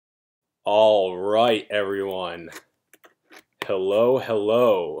All right, everyone. Hello,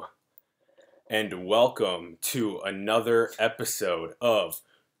 hello, and welcome to another episode of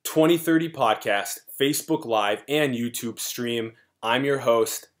 2030 Podcast, Facebook Live, and YouTube stream. I'm your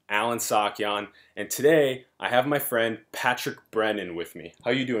host, Allensaakyan, and today I have my friend Patrick Brennan with me.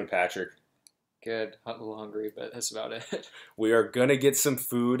 How you doing, Patrick? Good. I'm a little hungry, but that's about it. We are gonna get some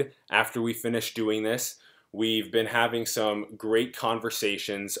food after we finish doing this. We've been having some great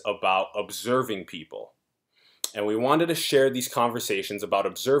conversations about observing people. And we wanted to share these conversations about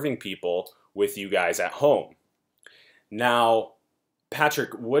observing people with you guys at home. Now,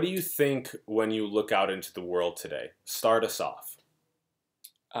 Patrick, what do you think when you look out into the world today? Start us off.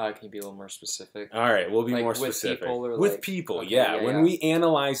 Can you be a little more specific? All right, we'll be Like more with specific. people or With like- people, okay, yeah. yeah, When yeah. we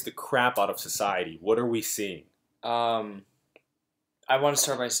analyze the crap out of society, what are we seeing? I want to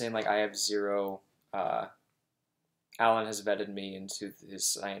start by saying I have zero. Alan has vetted me into his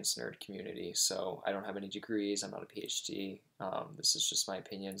science nerd community, so I don't have any degrees. I'm not a PhD. This is just my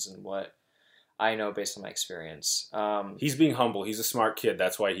opinions and what I know based on my experience. He's being humble. He's a smart kid.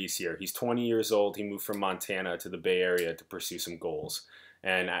 That's why he's here. He's 20 years old. He moved from Montana to the Bay Area to pursue some goals.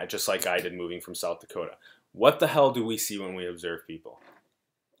 And just like I did moving from South Dakota. What the hell do we see when we observe people?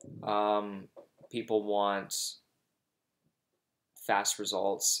 People want fast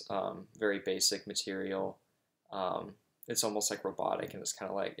results, very basic material. It's almost like robotic, and it's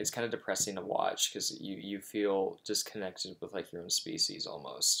kind of depressing to watch because you feel disconnected with your own species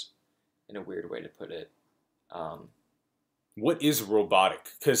almost, in a weird way to put it. What is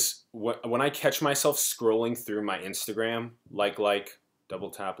robotic? Because when I catch myself scrolling through my Instagram, double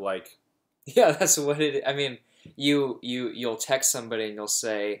tap like. Yeah, that's what it. I mean, you'll text somebody and you'll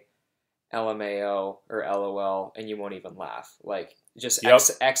say LMAO or LOL, and you won't even laugh. Just Yep.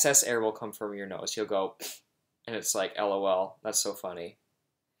 excess air will come from your nose. You'll go, and it's like LOL. That's so funny.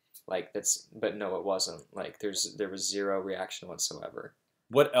 But no, it wasn't. There was zero reaction whatsoever.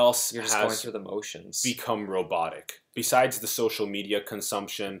 What else You're just going has through the motions. become robotic? Besides the social media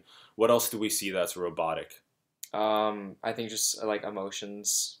consumption, what else do we see that's robotic? I think just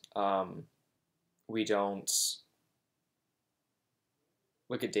emotions. We don't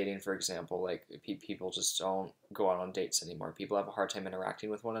look at dating, for example. People just don't go out on dates anymore. People have a hard time interacting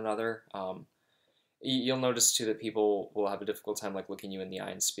with one another. You'll notice too that people will have a difficult time looking you in the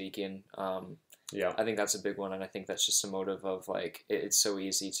eye and speaking. Yeah. I think that's a big one, and I think that's just a motive of it's so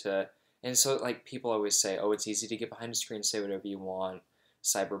easy to, and so people always say, oh, it's easy to get behind a screen and say whatever you want,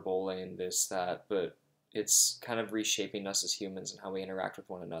 cyberbullying, this, that, but it's kind of reshaping us as humans and how we interact with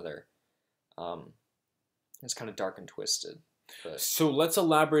one another. It's kind of dark and twisted. But So let's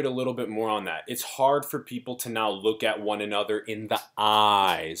elaborate a little bit more on that. It's hard for people to now look at one another in the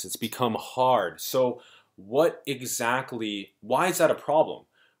eyes. It's become hard. So why is that a problem?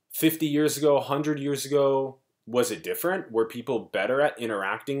 50 years ago, 100 years ago, was it different? Were people better at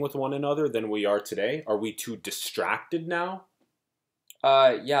interacting with one another than we are today? Are we too distracted now?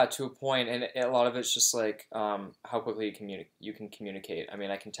 yeah, to a point, and a lot of it's just how quickly you can communicate. I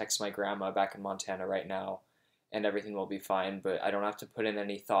mean, I can text my grandma back in Montana right now, and everything will be fine. But I don't have to put in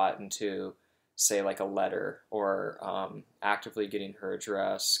any thought into, say, a letter or actively getting her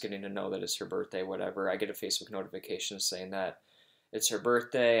address, getting to know that it's her birthday, whatever. I get a Facebook notification saying that it's her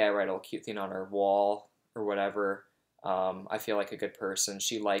birthday. I write a little cute thing on her wall or whatever. I feel like a good person.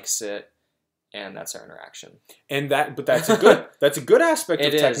 She likes it. And that's our interaction. But that's a good aspect of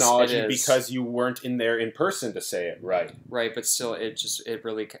It is, technology it is. because you weren't in there in person to say it, right? Right, but still, it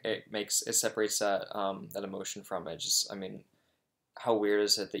separates that emotion from it. Just, I mean, how weird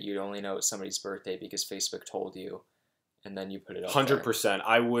is it that you only know it's somebody's birthday because Facebook told you, and then you put it up 100%.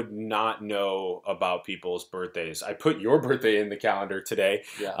 I would not know about people's birthdays. I put your birthday in the calendar today.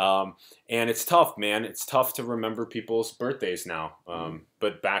 there. Yeah. And it's tough, man. It's tough to remember people's birthdays now.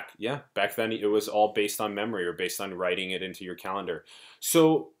 But back then it was all based on memory or based on writing it into your calendar.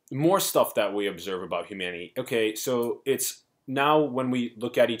 So more stuff that we observe about humanity. Okay, so it's now when we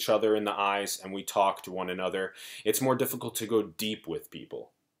look at each other in the eyes and we talk to one another, it's more difficult to go deep with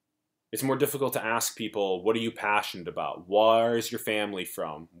people. It's more difficult to ask people, what are you passionate about? Where is your family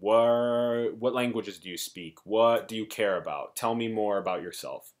from? What languages do you speak? What do you care about? Tell me more about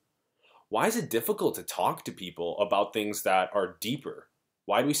yourself. Why is it difficult to talk to people about things that are deeper?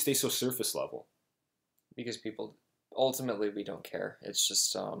 Why do we stay so surface level? Because people, ultimately, we don't care. It's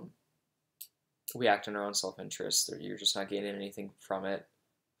just, we act in our own self-interest. You're just not gaining anything from it,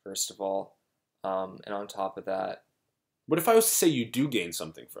 first of all. And on top of that... What if I was to say you do gain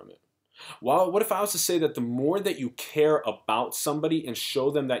something from it? Well, what if I was to say that the more that you care about somebody and show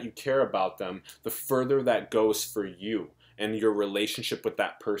them that you care about them, the further that goes for you and your relationship with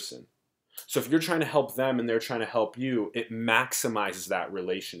that person? So if you're trying to help them and they're trying to help you, it maximizes that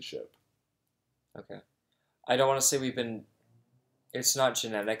relationship. Okay. I don't want to say it's not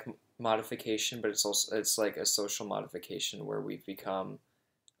genetic modification, but it's like a social modification where we've become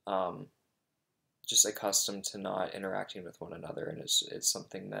just accustomed to not interacting with one another, and it's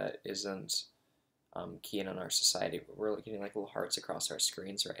something that isn't keen in our society. We're getting like little hearts across our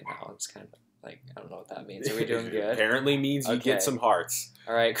screens right now. It's kind of like, I don't know what that means. Are we doing good? Apparently means you get some hearts.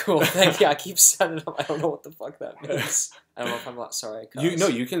 All right, cool. Thank you. I keep setting it up. I don't know what the fuck that means. I don't know if I'm sorry.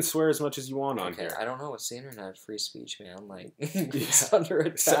 You can swear as much as you want on here. I don't know. It's the internet. Free speech, man. Like, it's under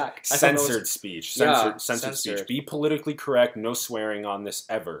attack. Censored speech. Censored speech. Be politically correct. No swearing on this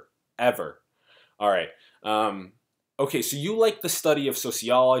ever. All right. Okay, so you like the study of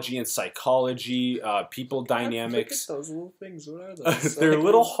sociology and psychology, people dynamics. Look at those little things. What are those? They're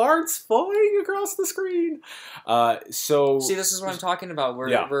little hearts falling across the screen. See, this is what I'm talking about.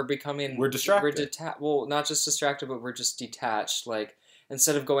 We're becoming... We're distracted. Well, not just distracted, but we're just detached. Like,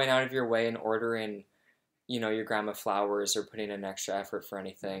 instead of going out of your way and ordering, your grandma flowers or putting in extra effort for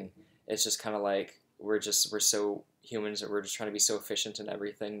anything, it's just kind of like we're so humans that we're just trying to be so efficient in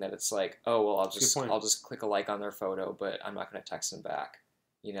everything that it's like, oh, well, I'll just click a like on their photo, but I'm not going to text them back.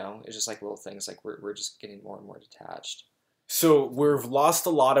 It's just like little things. Like we're just getting more and more detached. So we've lost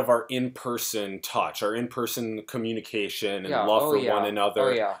a lot of our in-person touch, our in-person communication and love for one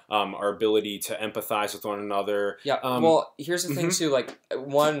another, our ability to empathize with one another. Yeah. Well, here's the thing too. Like,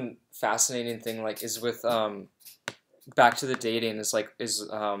 one fascinating thing, like, is with back to the dating is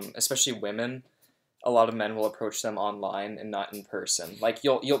especially women. A lot of men will approach them online and not in person. Like,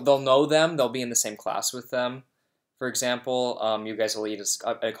 they'll know them, they'll be in the same class with them. For example, you guys will eat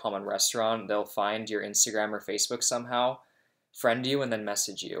at a common restaurant. They'll find your Instagram or Facebook somehow, friend you, and then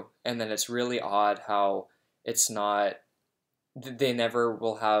message you. And then it's really odd how it's not. They never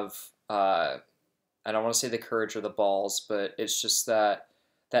will have. I don't want to say the courage or the balls, but it's just that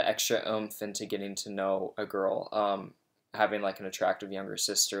extra oomph into getting to know a girl. Having like an attractive younger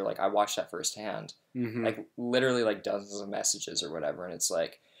sister, like I watched that firsthand. Mm-hmm. Like literally like dozens of messages or whatever, and it's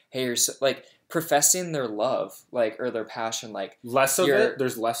like, hey, you're like professing their love, like, or their passion, like less of it.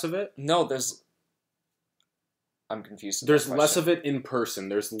 There's less of it. No, I'm confused. There's less of it in person.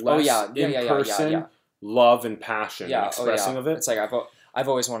 There's less in person love and passion and expressing of it. It's like I've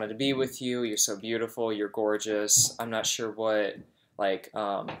always wanted to be with you. You're so beautiful. You're gorgeous. I'm not sure what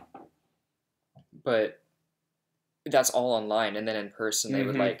but that's all online, and then in person they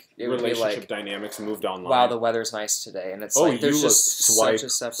would it would be like dynamics moved online. Wow, the weather's nice today, and it's like there's just such a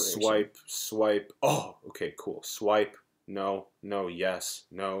separation. Swipe. Oh, okay, cool. Swipe. No, yes,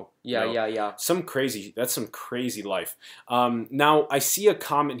 no. Yeah, no. yeah. That's some crazy life. Now, I see a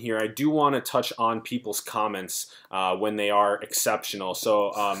comment here. I do want to touch on people's comments when they are exceptional.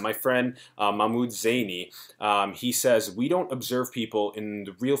 So my friend Mahmoud Zaini, he says, we don't observe people in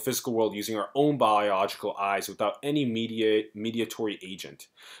the real physical world using our own biological eyes without any mediatory agent.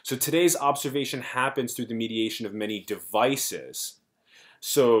 So today's observation happens through the mediation of many devices.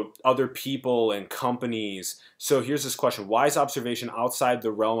 So other people and companies. So here's this question. Why is observation outside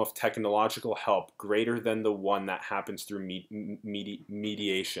the realm of technological help greater than the one that happens through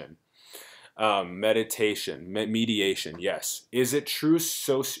mediation? Mediation, yes. Is it true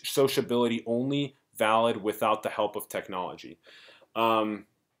sociability only valid without the help of technology?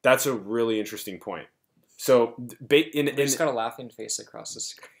 That's a really interesting point. So, we just got a laughing face across the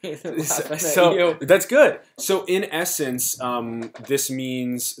screen. So that's good. So, in essence, this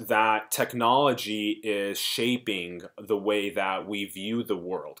means that technology is shaping the way that we view the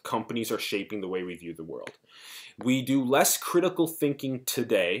world. Companies are shaping the way we view the world. We do less critical thinking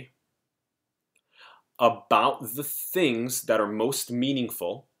today about the things that are most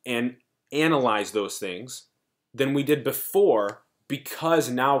meaningful and analyze those things than we did before, because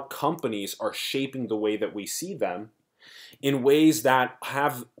now companies are shaping the way that we see them in ways that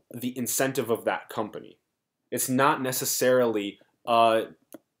have the incentive of that company. It's not necessarily a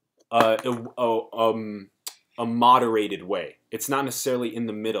moderated way. It's not necessarily in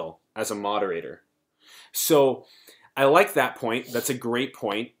the middle as a moderator. So I like that point. That's a great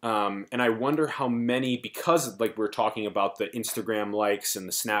point. And I wonder how many, because like we're talking about the Instagram likes and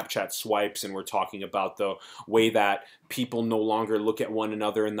the Snapchat swipes, and we're talking about the way that people no longer look at one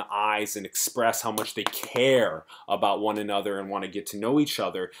another in the eyes and express how much they care about one another and want to get to know each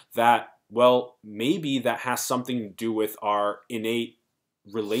other, that, well, maybe that has something to do with our innate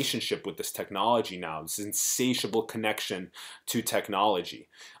relationship with this technology now, this insatiable connection to technology.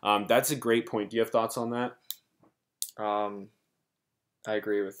 That's a great point. Do you have thoughts on that? I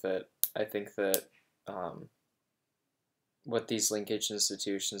agree with it. I think that what these linkage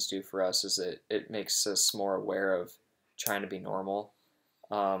institutions do for us is it makes us more aware of trying to be normal.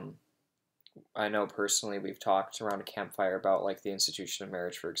 Um, I know personally we've talked around a campfire about like the institution of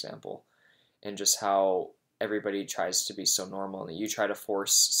marriage, for example, and just how everybody tries to be so normal and you try to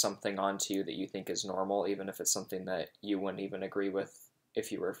force something onto you that you think is normal, even if it's something that you wouldn't even agree with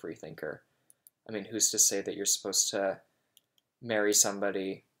if you were a free thinker. I mean, who's to say that you're supposed to marry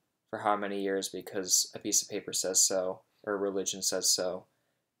somebody for how many years because a piece of paper says so or religion says so,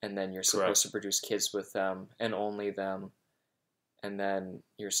 and then you're supposed Correct. to produce kids with them and only them, and then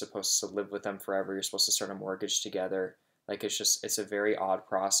you're supposed to live with them forever. You're supposed to start a mortgage together. Like it's a very odd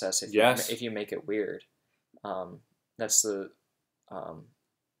process Yes. if you make it weird. That's the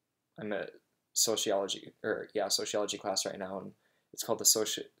I'm a sociology class right now, and it's called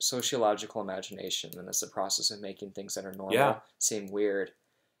the sociological imagination, and it's the process of making things that are normal Yeah. seem weird.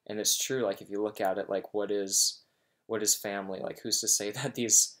 And it's true. Like if you look at it, like what is family? Like who's to say that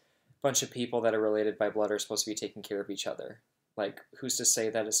these bunch of people that are related by blood are supposed to be taking care of each other? Like who's to say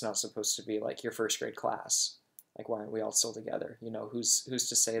that it's not supposed to be like your first grade class? Like why aren't we all still together? You know, who's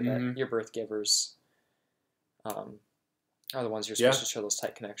to say that your birth givers are the ones you're supposed to share those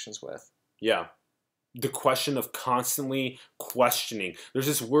tight connections with? Yeah. The question of constantly questioning. There's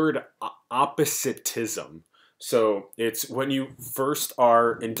this word oppositism. So it's when you first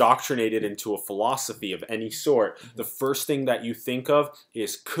are indoctrinated into a philosophy of any sort, the first thing that you think of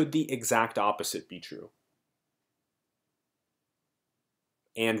is, could the exact opposite be true?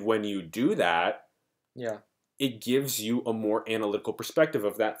 And when you do that, Yeah. it gives you a more analytical perspective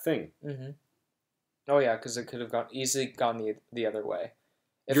of that thing. Mm-hmm. Oh yeah, because it could have easily gone the other way.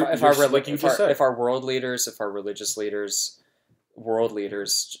 If our world leaders, if our religious leaders, world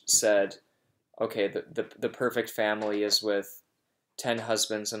leaders said, okay, the perfect family is with 10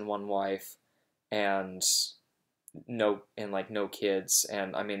 husbands and one wife, and no kids,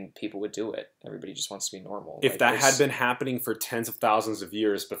 and I mean people would do it. Everybody just wants to be normal. If that had been happening for tens of thousands of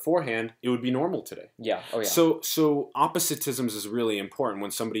years beforehand, it would be normal today. Yeah. Oh yeah. So oppositisms is really important.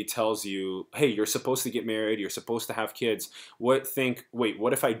 When somebody tells you, hey, you're supposed to get married, you're supposed to have kids, wait,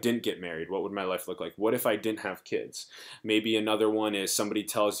 what if I didn't get married? What would my life look like? What if I didn't have kids? Maybe another one is somebody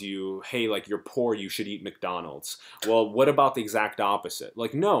tells you, hey, like you're poor, you should eat McDonald's. Well, what about the exact opposite?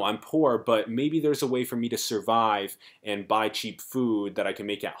 Like, no, I'm poor, but maybe there's a way for me to survive and buy cheap food that I can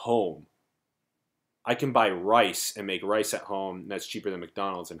make at home. I can buy rice and make rice at home that's cheaper than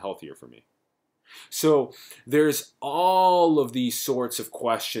McDonald's and healthier for me. So there's all of these sorts of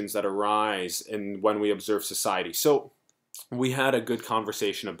questions that arise when we observe society. So we had a good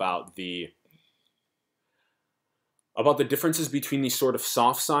conversation about the differences between these sort of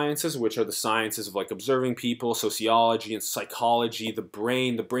soft sciences, which are the sciences of like observing people, sociology and psychology. The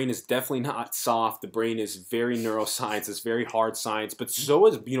brain is definitely not soft. The brain is very neuroscience. It's very hard science, but so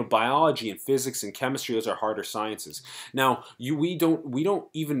is, biology and physics and chemistry. Those are harder sciences. Now, we don't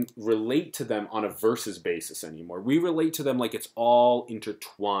even relate to them on a versus basis anymore. We relate to them like it's all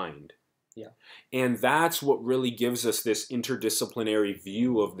intertwined. Yeah. And that's what really gives us this interdisciplinary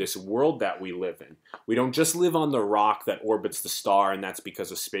view of this world that we live in. We don't just live on the rock that orbits the star, and that's because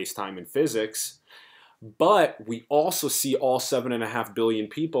of space-time and physics. But we also see all 7.5 billion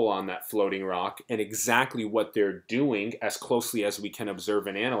people on that floating rock and exactly what they're doing as closely as we can observe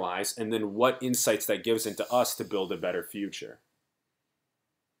and analyze, and then what insights that gives into us to build a better future.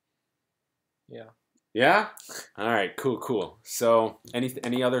 Yeah. Yeah? All right, cool. So,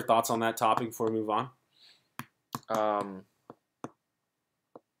 any other thoughts on that topic before we move on? I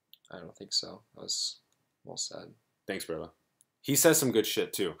don't think so. That was well said. Thanks, Bella. He says some good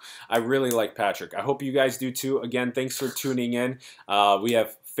shit, too. I really like Patrick. I hope you guys do, too. Again, thanks for tuning in. We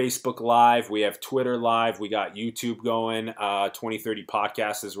have Facebook Live. We have Twitter Live. We got YouTube going. 2030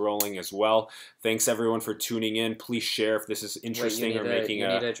 Podcast is rolling as well. Thanks, everyone, for tuning in. Please share if this is interesting or making You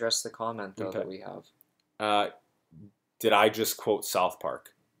need to address the comment, though, that we have. Did I just quote South Park?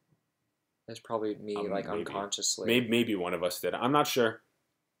 That's probably me, maybe. Unconsciously. Maybe one of us did. I'm not sure.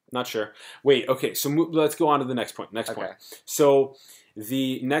 Wait, okay, so let's go on to the next point. Point. So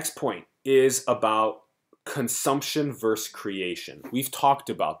the next point is about consumption versus creation. We've talked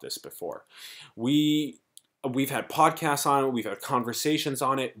about this before. We've had podcasts on it. We've had conversations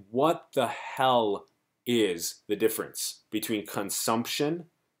on it. What the hell is the difference between consumption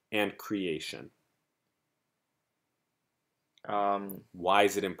and creation? Why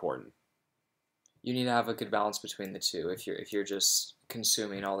is it important? You need to have a good balance between the two. If you're just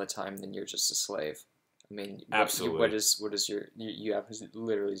consuming all the time, then you're just a slave. I mean, absolutely. What is your you have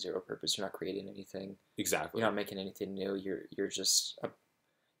literally zero purpose. You're not creating anything. Exactly. You're not making anything new. You're just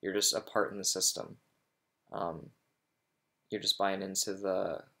a part in the system. you're just buying into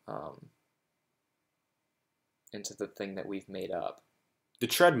the thing that we've made up. The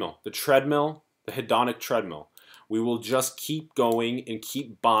treadmill, the hedonic treadmill. We will just keep going and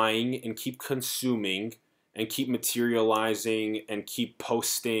keep buying and keep consuming and keep materializing and keep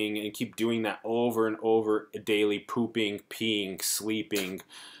posting and keep doing that over and over daily, pooping, peeing, sleeping,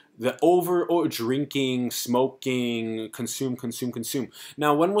 the over drinking, smoking, consume.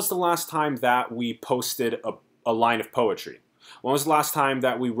 Now, when was the last time that we posted a line of poetry? When was the last time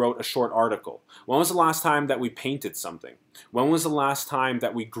that we wrote a short article? When was the last time that we painted something? When was the last time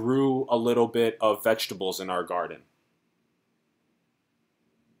that we grew a little bit of vegetables in our garden?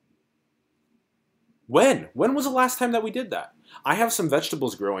 When? When was the last time that we did that? I have some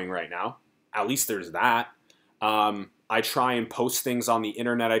vegetables growing right now. At least there's that. I try and post things on the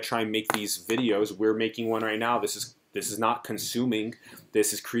internet. I try and make these videos. We're making one right now. This is not consuming.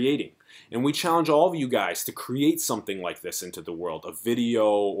 This is creating. And we challenge all of you guys to create something like this into the world. A video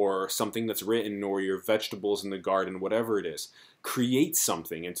or something that's written or your vegetables in the garden, whatever it is. Create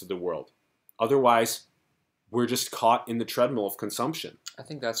something into the world. Otherwise, we're just caught in the treadmill of consumption. I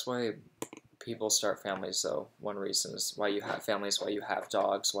think that's why people start families, though. One reason is why you have families, why you have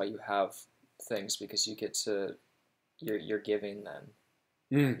dogs, why you have things, because you get to, you're giving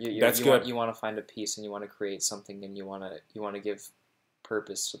then. That's good. You want to find a peace and you want to create something and you want to give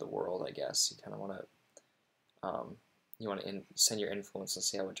purpose to the world, I guess. You kind of want to send your influence and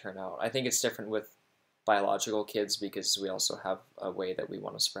see how it turn out. I think it's different with biological kids because we also have a way that we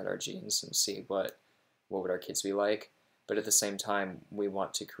want to spread our genes and see what would our kids be like. But at the same time, we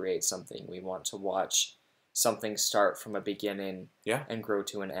want to create something. We want to watch something start from a beginning and grow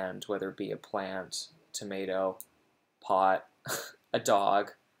to an end, whether it be a plant, tomato, pot, a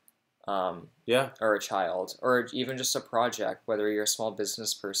dog, or a child, or even just a project, whether you're a small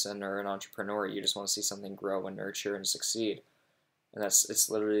business person or an entrepreneur, you just want to see something grow and nurture and succeed. And it's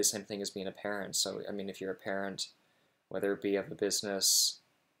literally the same thing as being a parent. So, I mean, if you're a parent, whether it be of a business,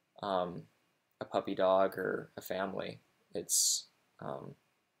 a puppy dog, or a family, it's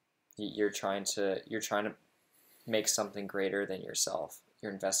you're trying to make something greater than yourself.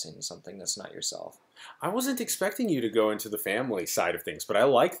 You're investing in something that's not yourself. I wasn't expecting you to go into the family side of things, but I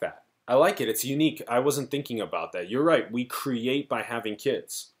like that. I like it. It's unique. I wasn't thinking about that. You're right. We create by having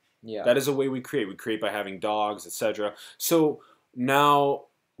kids. Yeah. That is a way we create. We create by having dogs, etc. So now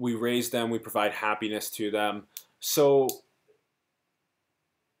we raise them. We provide happiness to them. So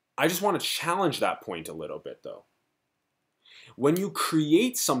I just want to challenge that point a little bit, though. When you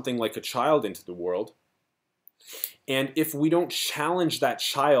create something like a child into the world, and if we don't challenge that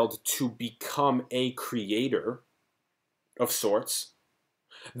child to become a creator of sorts,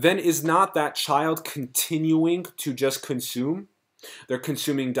 then is not that child continuing to just consume? They're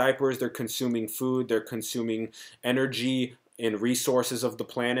consuming diapers, they're consuming food, they're consuming energy and resources of the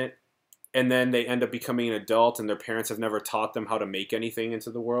planet, and then they end up becoming an adult and their parents have never taught them how to make anything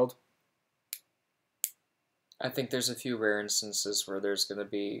into the world? I think there's a few rare instances where there's going to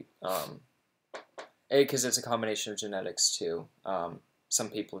be... because it's a combination of genetics too. Some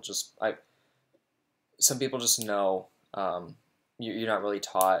people just know you're not really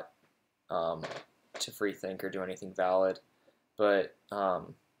taught to free think or do anything valid, but we're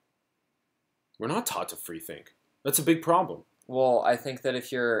not taught to free think. That's a big problem. Well, I think that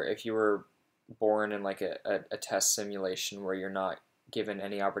if you were born in like a test simulation where you're not given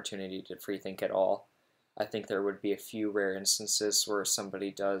any opportunity to free think at all, I think there would be a few rare instances where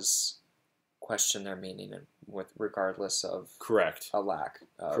somebody does question their meaning regardless of correct a lack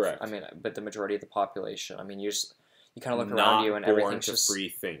of, correct. I mean, but the majority of the population, I mean, you kind of look around you and everything's just free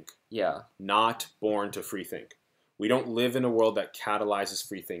think. Yeah. Not born to free think. We don't live in a world that catalyzes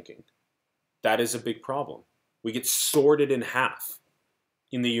free thinking. That is a big problem. We get sorted in half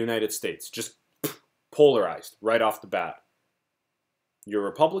in the United States, just polarized right off the bat. You're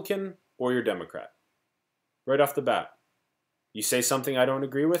Republican or you're Democrat. Right off the bat. You say something I don't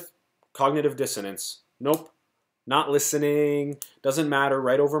agree with, cognitive dissonance. Nope. Not listening. Doesn't matter.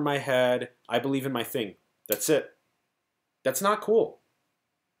 Right over my head. I believe in my thing. That's it. That's not cool.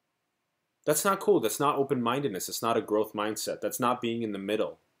 That's not cool. That's not open-mindedness. It's not a growth mindset. That's not being in the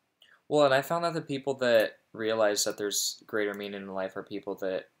middle. Well, and I found that the people that realize that there's greater meaning in life are people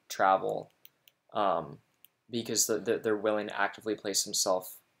that travel, because they're willing to actively place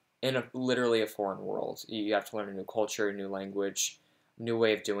themselves in literally a foreign world. You have to learn a new culture, a new language, new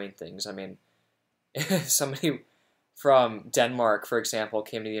way of doing things. I mean, if somebody from Denmark, for example,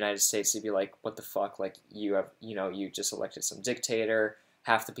 came to the United States, they'd be like, what the fuck? Like, you just elected some dictator.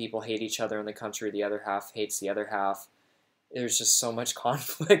 Half the people hate each other in the country. The other half hates the other half. There's just so much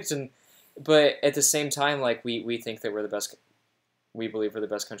conflict. And But at the same time, like we think that we're the best. We believe we're the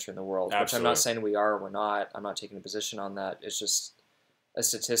best country in the world, Absolutely. which I'm not saying we are or we're not. I'm not taking a position on that. It's just a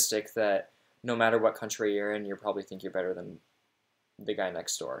statistic that no matter what country you're in, you probably think you're better than the guy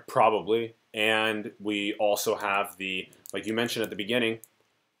next door. Probably. And we also have like you mentioned at the beginning,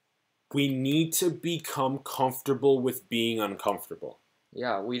 we need to become comfortable with being uncomfortable.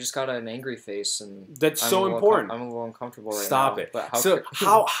 Yeah, we just got an angry face, and that's so important. I'm a little uncomfortable right now. Stop it. But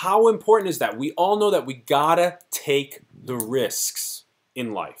how important is that? We all know that we gotta take the risks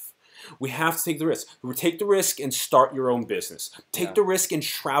in life. We have to take the risk. Take the risk and start your own business. Take the risk and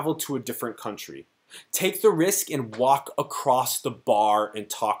travel to a different country. Take the risk and walk across the bar and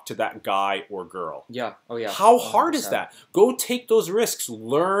talk to that guy or girl. Yeah. Oh, yeah. How hard is that? Go take those risks.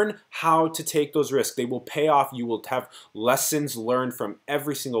 Learn how to take those risks. They will pay off. You will have lessons learned from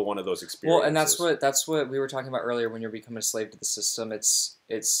every single one of those experiences. Well, and that's what we were talking about earlier. When you're becoming a slave to the system, it's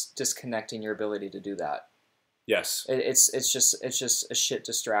disconnecting your ability to do that. Yes. It's just a shit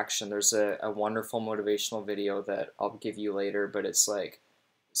distraction. There's a wonderful motivational video that I'll give you later, but it's like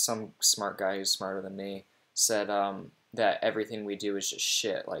some smart guy who's smarter than me said that everything we do is just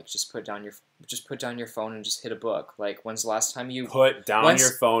shit. Like just put down your phone and just hit a book. Like when's the last time you put down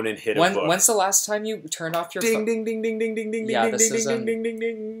your phone and hit a book? When's the last time you turned off your phone? Ding ding ding ding ding ding yeah, ding ding ding ding ding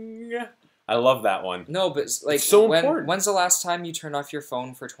ding. I love that one. No, but like it's so important. When's the last time you turned off your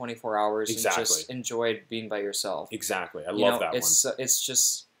phone for 24 hours and just enjoyed being by yourself? Exactly. I love that one. It's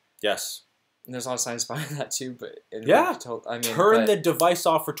just yes. And there's a lot of science behind that too, but yeah, turn the device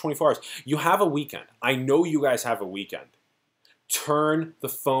off for 24 hours. You have a weekend. I know you guys have a weekend. Turn the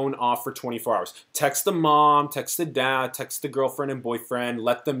phone off for 24 hours. Text the mom, text the dad, text the girlfriend and boyfriend.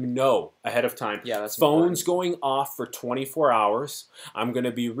 Let them know ahead of time. Yeah, that's Phone's important. going off for 24 hours. I'm going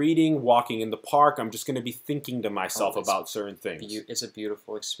to be reading, walking in the park. I'm just going to be thinking to myself about certain things. It's a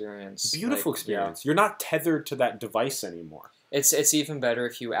beautiful experience. Beautiful experience. Yeah. You're not tethered to that device anymore. It's even better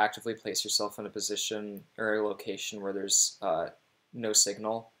if you actively place yourself in a position or a location where there's no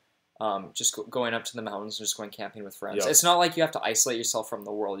signal. Just going up to the mountains and just going camping with friends. Yep. It's not like you have to isolate yourself from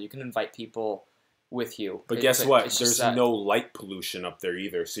the world. You can invite people with you. But guess what? There's no light pollution up there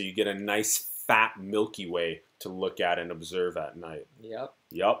either. So you get a nice fat Milky Way to look at and observe at night. Yep.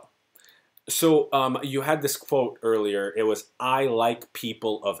 Yep. So you had this quote earlier. It was, "I like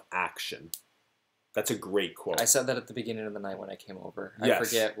people of action." That's a great quote. I said that at the beginning of the night when I came over. Yes. I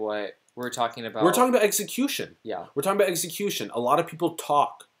forget what we're talking about. We're talking about execution. Yeah. We're talking about execution. A lot of people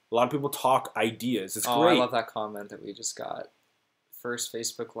talk. A lot of people talk ideas. It's great. I love that comment that we just got. First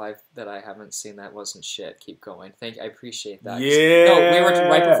Facebook Live that I haven't seen that wasn't shit. Keep going. I appreciate that. Yeah. No, we were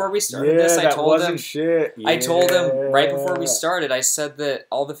right before we started this. I told him. Shit. Yeah. I told him right before we started. I said that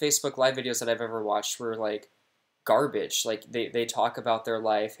all the Facebook Live videos that I've ever watched were like garbage. Like they talk about their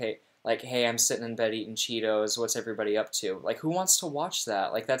life. Hey, I'm sitting in bed eating Cheetos. What's everybody up to? Like, who wants to watch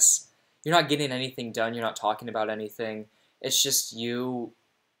that? Like, you're not getting anything done. You're not talking about anything. It's just you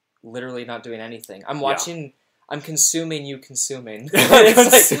literally not doing anything. I'm watching. Yeah. I'm consuming you consuming.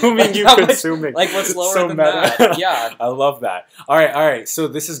 Consuming you consuming. Like what's lower than that? Yeah. I love that. All right. So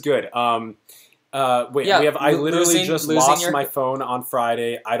this is good. Wait, yeah, I literally just lost my phone on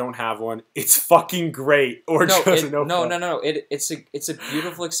Friday. I don't have one. It's fucking great. Or no, just no. It's a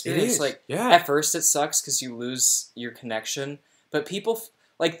beautiful experience. Like at first it sucks because you lose your connection, but people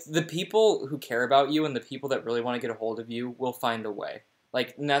like the people who care about you and the people that really want to get a hold of you will find a way.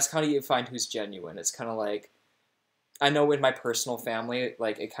 Like, and that's kind of you find who's genuine. It's kind of like, I know in my personal family,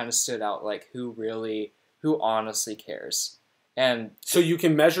 like it kind of stood out, like who honestly cares. And so you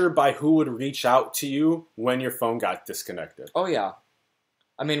can measure by who would reach out to you when your phone got disconnected. Oh yeah.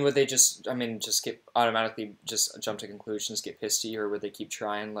 I mean, would they just get automatically just jump to conclusions, get pissed at you, or would they keep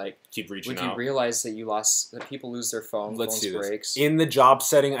trying? Like, keep reaching out. Would you realize that that people lose their phone? Let's do this. Breaks. In the job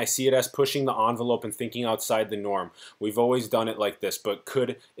setting, I see it as pushing the envelope and thinking outside the norm. We've always done it like this, but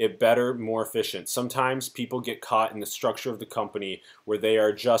could it better, more efficient? Sometimes people get caught in the structure of the company where they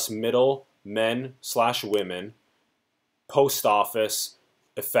are just middle men/women, post office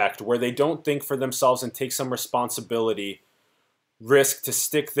effect, where they don't think for themselves and take some responsibility. Risk to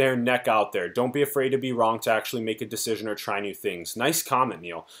stick their neck out there. Don't be afraid to be wrong, to actually make a decision or try new things. Nice comment,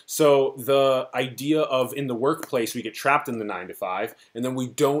 Neil. So the idea of in the workplace, we get trapped in the 9 to 5, and then we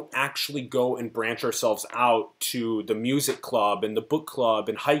don't actually go and branch ourselves out to the music club and the book club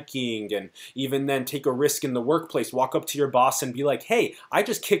and hiking, and even then take a risk in the workplace. Walk up to your boss and be like, "Hey, I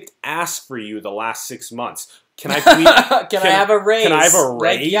just kicked ass for you the last 6 months. Can I please? Can I have a raise? Can I have a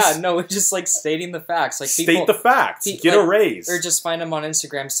raise? Like, yeah, no, just like stating the facts. Like State the facts. Get a raise. Or just find him on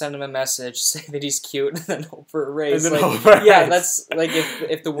Instagram, send him a message, say that he's cute, and then hope for a raise. And then like, hope for a yeah, raise. that's like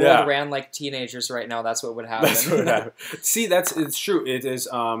if the world ran like teenagers right now, that's what would happen. That's what would happen. See, it's true. It is.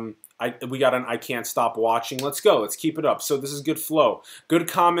 We got an I can't stop watching. Let's go. Let's keep it up. So this is good flow. Good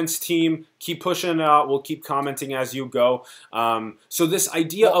comments, team. Keep pushing it out. We'll keep commenting as you go. So this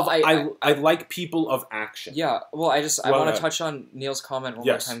idea of I like people of action. Yeah. Well, I want to touch on Neil's comment one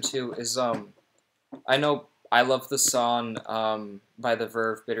more time too. Is I know I love the song by The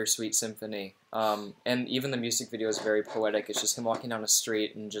Verve, Bittersweet Symphony. And even the music video is very poetic. It's just him walking down a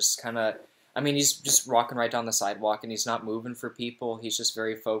street and just kind of. I mean, he's just walking right down the sidewalk, and he's not moving for people. He's just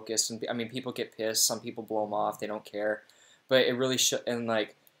very focused. And I mean, people get pissed. Some people blow him off. They don't care. But it really and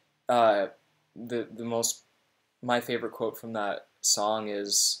like, my favorite quote from that song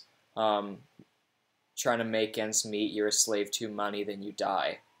is, "Trying to make ends meet. You're a slave to money, then you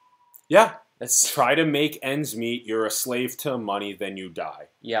die." Yeah. Try to make ends meet. You're a slave to money, then you die.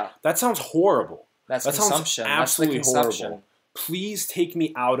 Yeah. That sounds horrible. That consumption. Sounds absolutely horrible. Please take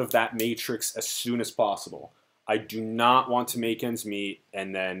me out of that matrix as soon as possible. I do not want to make ends meet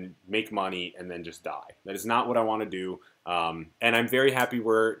and then make money and then just die. That is not what I want to do. And I'm very happy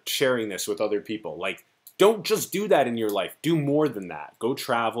we're sharing this with other people. Like, don't just do that in your life. Do more than that. Go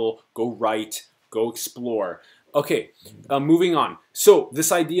travel, go write, go explore. Okay, moving on. So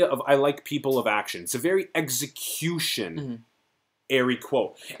this idea of I like people of action. It's a very execution-airy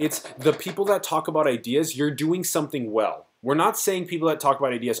quote. It's the people that talk about ideas, you're doing something well. We're not saying people that talk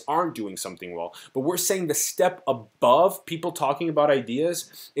about ideas aren't doing something well, but we're saying the step above people talking about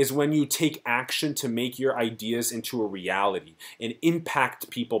ideas is when you take action to make your ideas into a reality and impact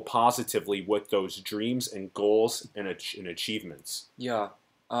people positively with those dreams and goals and achievements. Yeah.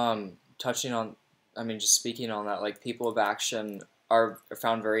 Touching on, I mean, just speaking on that, like people of action are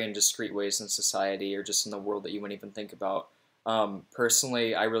found very in discrete ways in society or just in the world that you wouldn't even think about.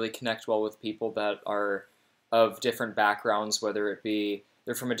 Personally, I really connect well with people that are of different backgrounds, whether it be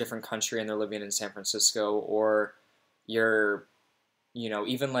they're from a different country and they're living in San Francisco, or you're,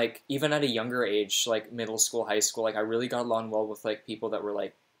 even at a younger age, like middle school, high school, like I really got along well with like people that were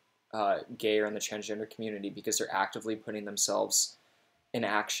like gay or in the transgender community because they're actively putting themselves in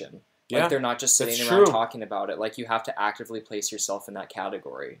action. Like they're not just sitting around talking about it. Like you have to actively place yourself in that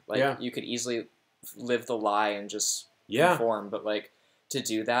category. Like you could easily live the lie and just conform, but like to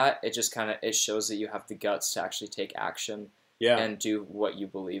do that, it just it shows that you have the guts to actually take action and do what you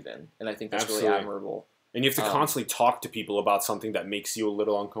believe in. And I think that's really admirable. And you have to constantly talk to people about something that makes you a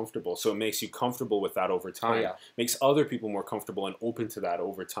little uncomfortable. So it makes you comfortable with that over time. Makes other people more comfortable and open to that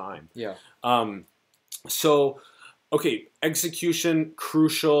over time. Yeah. Okay, execution,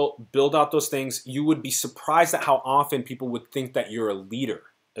 crucial, build out those things. You would be surprised at how often people would think that you're a leader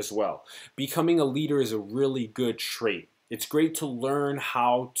as well. Becoming a leader is a really good trait. It's great to learn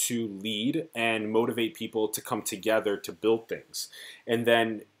how to lead and motivate people to come together to build things. And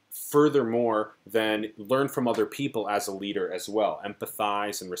then furthermore, then learn from other people as a leader as well.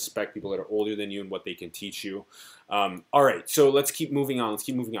 Empathize and respect people that are older than you and what they can teach you. All right, so let's keep moving on.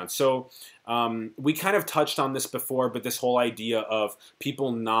 So we kind of touched on this before, but this whole idea of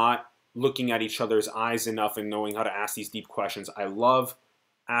people not looking at each other's eyes enough and knowing how to ask these deep questions. I love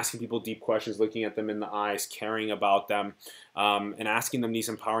asking people deep questions, looking at them in the eyes, caring about them, and asking them these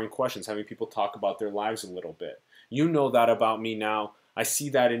empowering questions, having people talk about their lives a little bit. You know that about me now. I see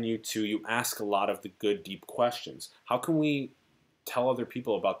that in you too. You ask a lot of the good, deep questions. How can we tell other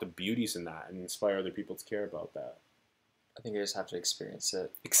people about the beauties in that and inspire other people to care about that? I think you just have to experience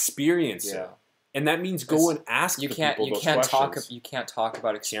it. Experience it. And that means go and ask people those questions. You can't talk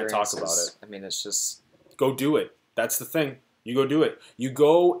about experiences. Can't talk about it. I mean, it's just... Go do it. That's the thing. You go do it. You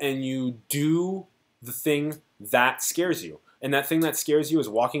go and you do the thing that scares you. And that thing that scares you is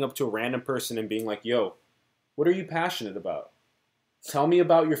walking up to a random person and being like, yo, what are you passionate about? Tell me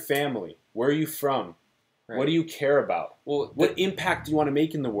about your family. Where are you from? Right. What do you care about? Well, what impact do you want to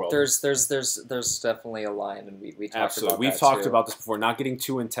make in the world? There's definitely a line, and we talked about that. We've talked about this before, not getting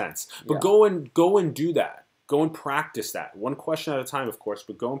too intense. But go and do that. Go and practice that. One question at a time, of course,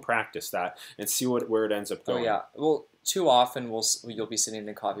 but go and practice that and see where it ends up going. Oh yeah. Well, too often you'll be sitting in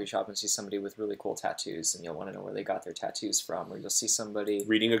a coffee shop and see somebody with really cool tattoos, and you'll want to know where they got their tattoos from, or you'll see somebody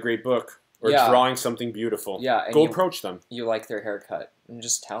reading a great book or drawing something beautiful. Yeah, and go approach them. You like their haircut, and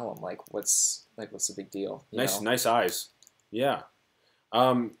just tell them what's the big deal. Nice eyes. Yeah.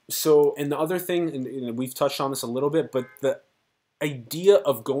 So, and the other thing, and we've touched on this a little bit, but the idea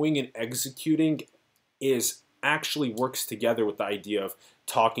of going and executing is actually works together with the idea of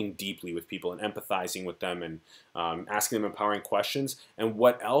talking deeply with people and empathizing with them and asking them empowering questions. And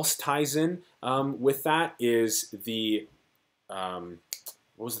what else ties in with that is the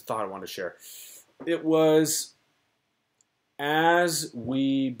what was the thought I wanted to share? It was, as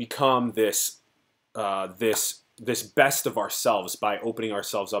we become this best of ourselves by opening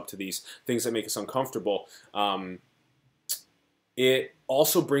ourselves up to these things that make us uncomfortable, it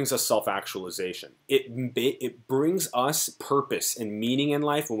also brings us self-actualization. It brings us purpose and meaning in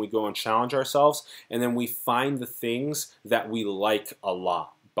life when we go and challenge ourselves, and then we find the things that we like a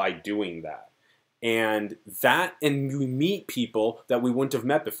lot by doing that. And we meet people that we wouldn't have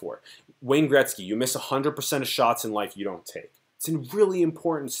met before. Wayne Gretzky, you miss 100% of shots in life you don't take. It's a really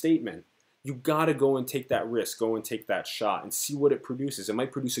important statement. You got to go and take that risk, go and take that shot and see what it produces. It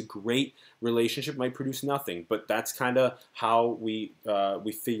might produce a great relationship, might produce nothing, but that's kind of how we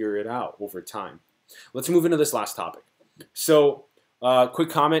figure it out over time. Let's move into this last topic. So,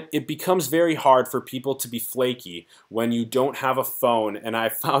 quick comment, it becomes very hard for people to be flaky when you don't have a phone, and I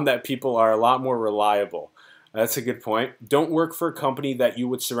found that people are a lot more reliable. That's a good point. Don't work for a company that you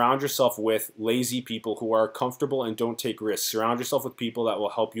would surround yourself with lazy people who are comfortable and don't take risks. Surround yourself with people that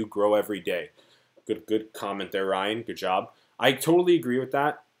will help you grow every day. Good comment there, Ryan. Good job. I totally agree with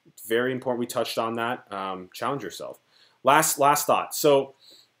that. It's very important. We touched on that. Challenge yourself. Last thought. So,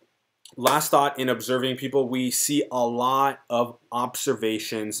 last thought in observing people, we see a lot of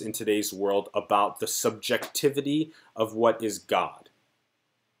observations in today's world about the subjectivity of what is God.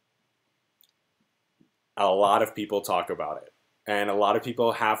 A lot of people talk about it, and a lot of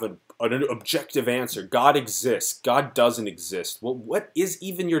people have an objective answer. God exists. God doesn't exist. Well, what is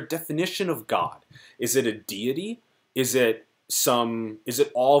even your definition of God? Is it a deity? Is it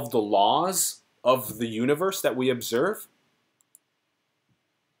all of the laws of the universe that we observe?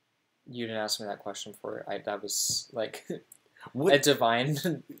 You didn't ask me that question before. That was like a divine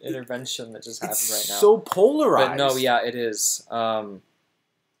intervention that just happened right now. So polarized. But no, yeah, it is.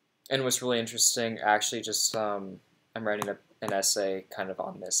 And what's really interesting, actually, just I'm writing an essay kind of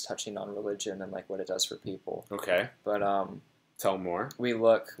on this, touching on religion and like what it does for people. Okay. But tell more. We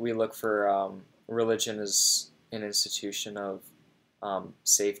look for religion as an institution of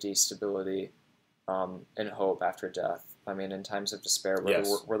safety, stability, and hope after death. I mean, in times of despair,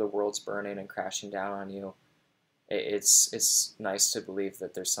 where the world's burning and crashing down on you, it's nice to believe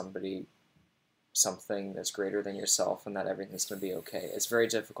that there's something that's greater than yourself and that everything's going to be okay. It's very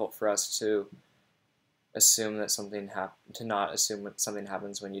difficult for us to assume that not assume that something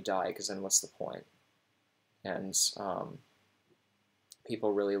happens when you die, because then what's the point? And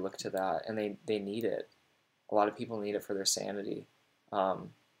people really look to that, and they need it. A lot of people need it for their sanity.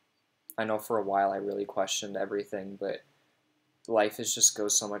 I know for a while I really questioned everything, but life just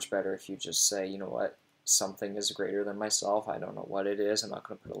goes so much better if you just say, you know what, something is greater than myself. I don't know what it is. I'm not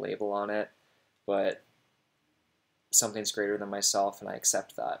going to put a label on it, but something's greater than myself, and I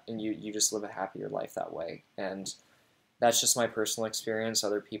accept that. And you just live a happier life that way. And that's just my personal experience.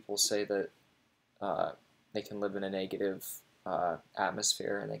 Other people say that they can live in a negative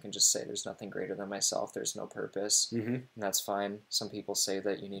atmosphere, and they can just say there's nothing greater than myself. There's no purpose, and that's fine. Some people say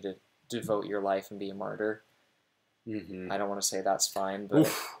that you need to devote your life and be a martyr. I don't want to say that's fine, but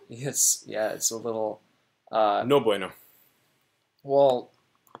it's a little no bueno. Well,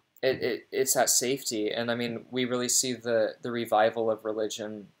 it's that safety, and I mean, we really see the revival of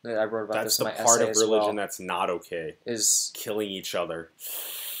religion. I wrote about this in my essay as well. That's the part of religion that's not okay. Is killing each other.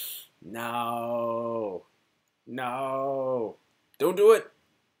 No, don't do it.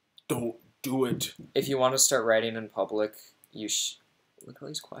 Don't do it. If you want to start writing in public, look at all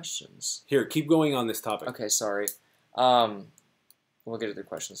these questions. Here, keep going on this topic. Okay, sorry. We'll get to the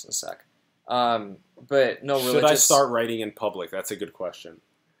questions in a sec. But no, should I start writing in public? That's a good question.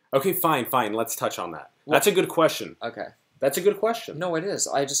 Okay, fine. Let's touch on that. That's a good question. Okay. That's a good question. No, it is.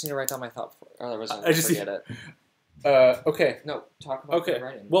 I just need to write down my thought before. Otherwise, I'll forget it. Okay. No, talk about the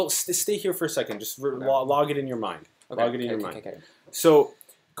writing. Well, stay here for a second. Just log it in your mind. Okay. Log it in your mind. Okay. So,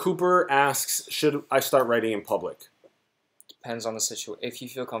 Cooper asks, should I start writing in public? Depends on the situation. If you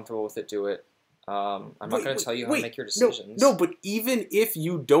feel comfortable with it, do it. I'm not going to tell you how to make your decisions. No, but even if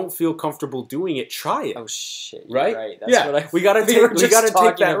you don't feel comfortable doing it, try it. Oh shit! Right? That's what we gotta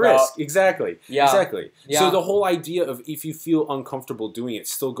take that risk. Exactly. Yeah. Exactly. Yeah. So the whole idea of if you feel uncomfortable doing it,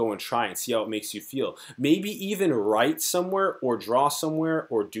 still go and try and see how it makes you feel. Maybe even write somewhere or draw somewhere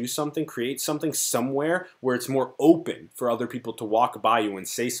or do something, create something somewhere where it's more open for other people to walk by you and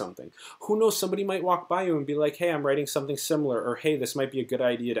say something. Who knows? Somebody might walk by you and be like, "Hey, I'm writing something similar," or "Hey, this might be a good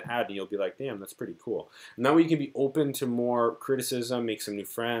idea to add," and you'll be like, "Damn, that's pretty cool. And that way you can be open to more criticism, make some new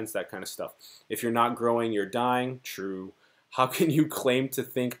friends, that kind of stuff. If you're not growing, you're dying. True. How can you claim to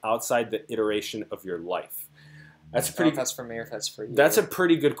think outside the iteration of your life? That's a pretty. If that's for me or if that's for you. That's a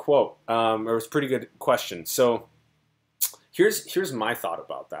pretty good quote, or it's a pretty good question. So here's my thought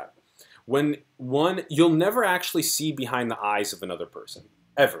about that. You'll never actually see behind the eyes of another person,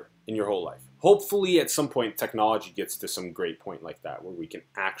 ever, in your whole life. Hopefully at some point technology gets to some great point like that where we can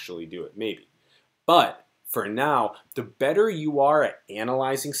actually do it, maybe. But for now, the better you are at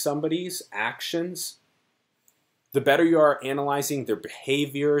analyzing somebody's actions, the better you are analyzing their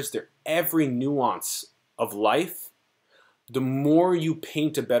behaviors, their every nuance of life, the more you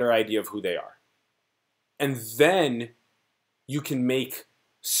paint a better idea of who they are. And then you can make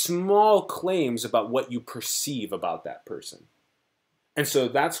small claims about what you perceive about that person. And so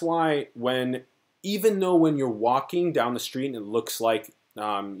that's why even though when you're walking down the street and it looks like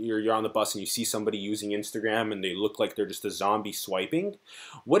you're on the bus and you see somebody using Instagram and they look like they're just a zombie swiping,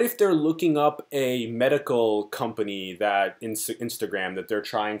 what if they're looking up a medical company that Instagram that they're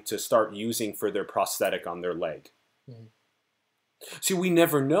trying to start using for their prosthetic on their leg? Mm-hmm. See, we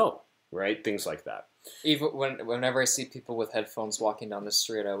never know, right? Things like that. Even whenever I see people with headphones walking down the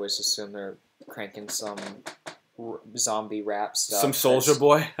street, I always assume they're cranking some zombie rap stuff. Some Soulja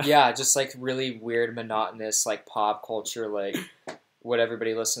Boy? Yeah, just like really weird, monotonous, like pop culture, like what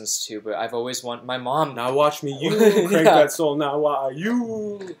everybody listens to. But I've always wanted my mom. Now watch me, you crank that soul. Now why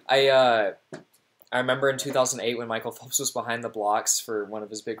you? I remember in 2008 when Michael Phelps was behind the blocks for one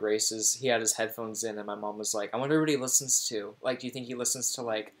of his big races. He had his headphones in, and my mom was like, "I wonder what he listens to. Like, do you think he listens to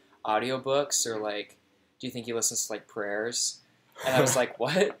like audiobooks or like, do you think he listens to like prayers?" And I was like,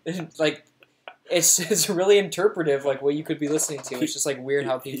 "What?" Like, it's really interpretive, like what you could be listening to. It's just like weird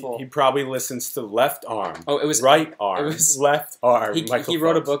how people. He probably listens to left arm. Oh, it was right arm. It was left arm. He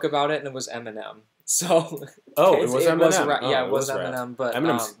wrote a book about it, and it was Eminem. So. Oh, it was Eminem. Yeah, it was Eminem, but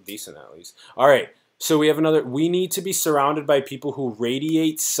Eminem's decent at least. All right. So we have another. We need to be surrounded by people who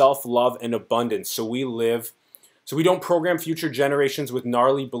radiate self-love and abundance. So we don't program future generations with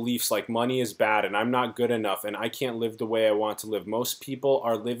gnarly beliefs like money is bad and I'm not good enough and I can't live the way I want to live. Most people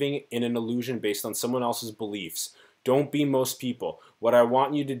are living in an illusion based on someone else's beliefs. Don't be most people. What I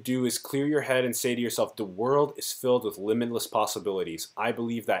want you to do is clear your head and say to yourself, the world is filled with limitless possibilities. I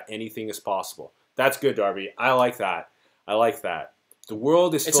believe that anything is possible. That's good, Darby. I like that. I like that. The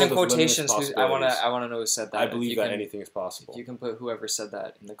world is filled with limitless possibilities. It's in quotations. I want to know who said that. I believe that anything is possible. If you can put whoever said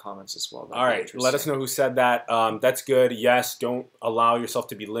that in the comments as well. All right, let us know who said that. That's good. Yes, don't allow yourself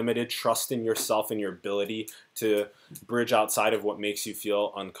to be limited. Trust in yourself and your ability to bridge outside of what makes you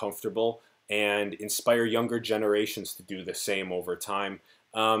feel uncomfortable and inspire younger generations to do the same over time.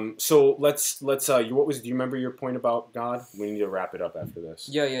 So let's. Do you remember your point about God? We need to wrap it up after this.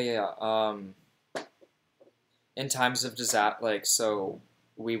 Yeah. In times of disaster, so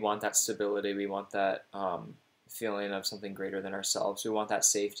we want that stability, we want that feeling of something greater than ourselves. We want that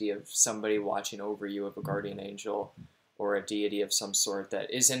safety of somebody watching over you, of a guardian angel or a deity of some sort that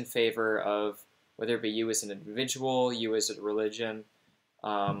is in favor of, whether it be you as an individual, you as a religion,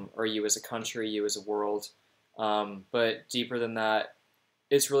 or you as a country, you as a world. But deeper than that,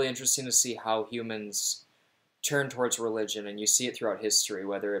 it's really interesting to see how humans turn towards religion, and you see it throughout history,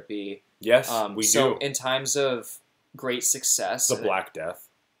 whether it be we so do. In times of great success, the Black Death,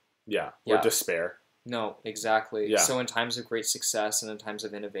 or despair. No, exactly. Yeah. So in times of great success and in times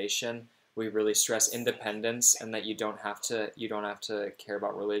of innovation, we really stress independence and that you don't have to care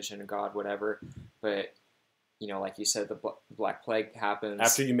about religion, God, whatever. But like you said, the Black Plague happens.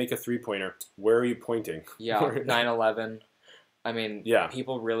 After you make a 3-pointer, where are you pointing? Yeah, 9/11. I mean,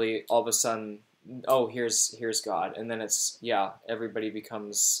 people really all of a sudden. Oh, here's God, and then it's everybody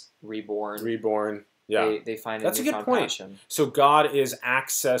becomes reborn. Yeah, they find that's a good point. Passion. So God is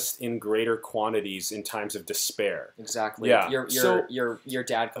accessed in greater quantities in times of despair. Exactly. Yeah. Your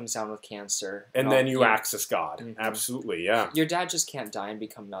dad comes down with cancer, and then you access God. Mm-hmm. Absolutely. Yeah. Your dad just can't die and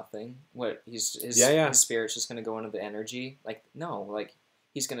become nothing. What his spirit's just going to go into the energy. Like no, like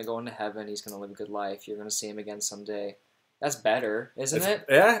he's going to go into heaven. He's going to live a good life. You're going to see him again someday. That's better, isn't it?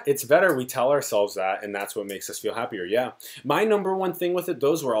 Yeah, it's better. We tell ourselves that, and that's what makes us feel happier. Yeah. My number one thing with it,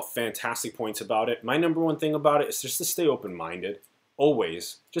 those were all fantastic points about it. My number one thing about it is just to stay open-minded.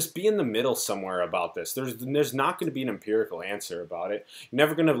 Always. Just be in the middle somewhere about this. There's not going to be an empirical answer about it. You're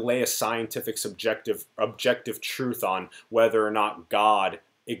never going to lay a scientific, objective truth on whether or not God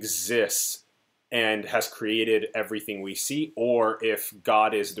exists and has created everything we see, or if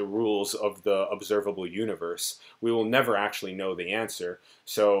God is the rules of the observable universe. We will never actually know the answer.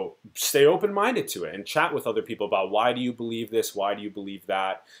 So stay open-minded to it and chat with other people about, why do you believe this? Why do you believe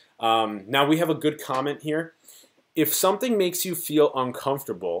that? Now we have a good comment here. If something makes you feel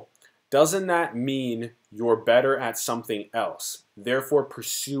uncomfortable, doesn't that mean you're better at something else? Therefore,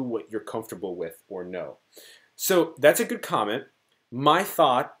 pursue what you're comfortable with or no. So that's a good comment. My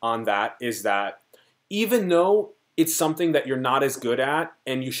thought on that is that even though it's something that you're not as good at,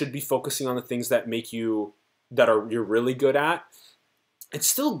 and you should be focusing on the things that you're really good at, it's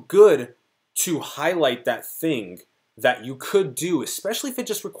still good to highlight that thing that you could do, especially if it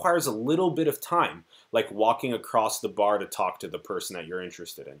just requires a little bit of time, like walking across the bar to talk to the person that you're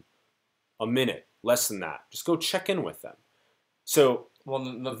interested in. A minute, less than that. Just go check in with them. So,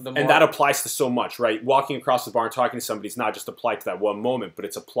 and that applies to so much, right? Walking across the bar and talking to somebody is not just applied to that one moment, but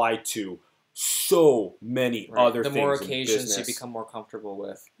it's applied to so many other things. The more occasions you become more comfortable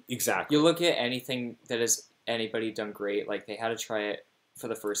with. Exactly. You look at anything that has anybody done great, like they had to try it for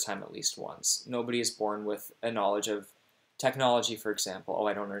the first time at least once. Nobody is born with a knowledge of technology, for example. Oh,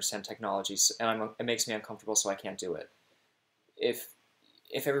 I don't understand technology, and it makes me uncomfortable, so I can't do it.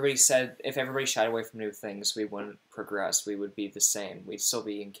 If everybody shied away from new things, we wouldn't progress. We would be the same. We'd still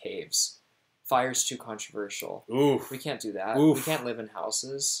be in caves. Fire's too controversial. Oof. We can't do that. Oof. We can't live in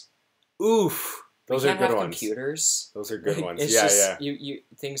houses. Oof. Those are good ones. We can't have computers. Those are good ones. It's yeah, just, yeah. You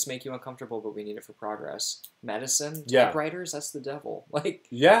things make you uncomfortable, but we need it for progress. Medicine, Yeah. typewriters, that's the devil.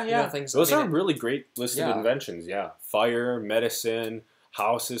 Yeah. You know, Those are really great listed Yeah. inventions. Yeah. Fire, medicine,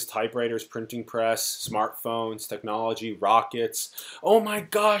 houses, typewriters, printing press, smartphones, technology, rockets. Oh my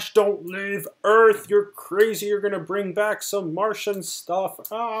gosh, don't leave Earth. You're crazy. You're going to bring back some Martian stuff.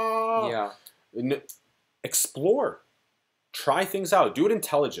 Ah. Yeah. Explore. Try things out. Do it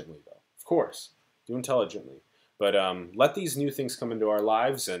intelligently, though. Of course. Do intelligently. But let these new things come into our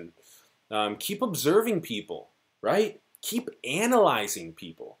lives, and keep observing people, right? Keep analyzing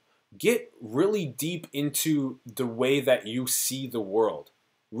people. Get really deep into the way that you see the world.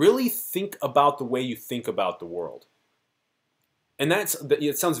 Really think about the way you think about the world. And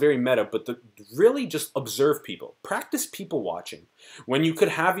it sounds very meta, but really just observe people. Practice people watching. When you could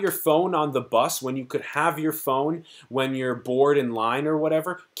have your phone on the bus, when you could have your phone when you're bored in line or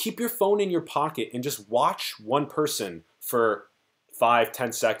whatever, keep your phone in your pocket and just watch one person for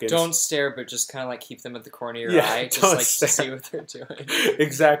 5-10 seconds. Don't stare, but just kind of like keep them at the corner of your eye, just like to see what they're doing.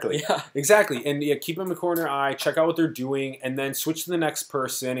 Exactly. Yeah. Exactly. And keep them in the corner of your eye, check out what they're doing, and then switch to the next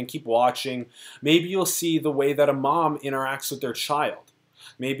person and keep watching. Maybe you'll see the way that a mom interacts with their child.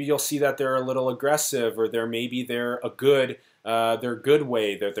 Maybe you'll see that they're a little aggressive, or they're a good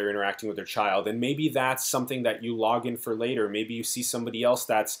way that they're interacting with their child. And maybe that's something that you log in for later. Maybe you see somebody else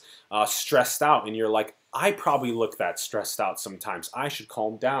that's stressed out, and you're like, I probably look that stressed out sometimes. I should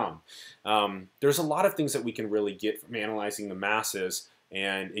calm down. There's a lot of things that we can really get from analyzing the masses,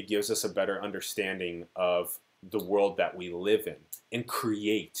 and it gives us a better understanding of the world that we live in. And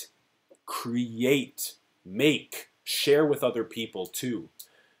create, make, share with other people too.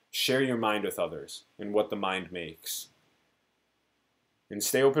 Share your mind with others and what the mind makes. And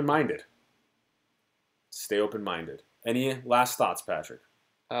stay open-minded. Stay open-minded. Any last thoughts, Patrick?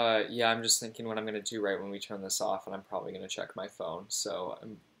 Yeah, I'm just thinking what I'm going to do right when we turn this off, and I'm probably going to check my phone. So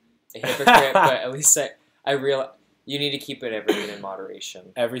I'm a hypocrite, but at least I realize you need to keep everything in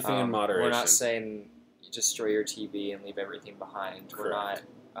moderation. Everything in moderation. We're not saying you destroy your TV and leave everything behind. Correct.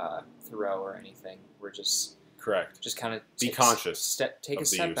 We're not Thoreau or anything. We're just correct. Just kind of be conscious. Take a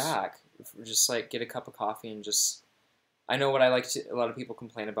step back. Just like get a cup of coffee and just. I know what I like to. A lot of people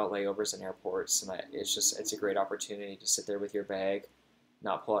complain about layovers in airports, and it's a great opportunity to sit there with your bag.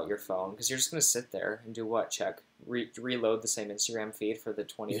 Not pull out your phone, because you're just going to sit there and do what? Check, reload the same Instagram feed for the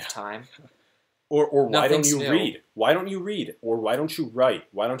 20th time. Or why don't you new. read? Why don't you read? Or why don't you write?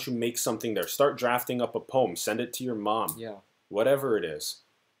 Why don't you make something there? Start drafting up a poem. Send it to your mom. Yeah. Whatever it is.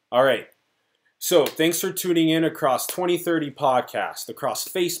 All right. So thanks for tuning in across 2030 Podcast, across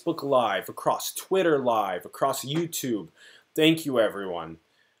Facebook Live, across Twitter Live, across YouTube. Thank you, everyone.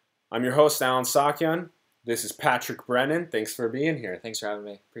 I'm your host, Allensaakyan. This is Patrick Brennan. Thanks for being here. Thanks for having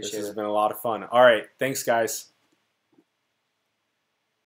me. Appreciate it. This has been a lot of fun. All right. Thanks, guys.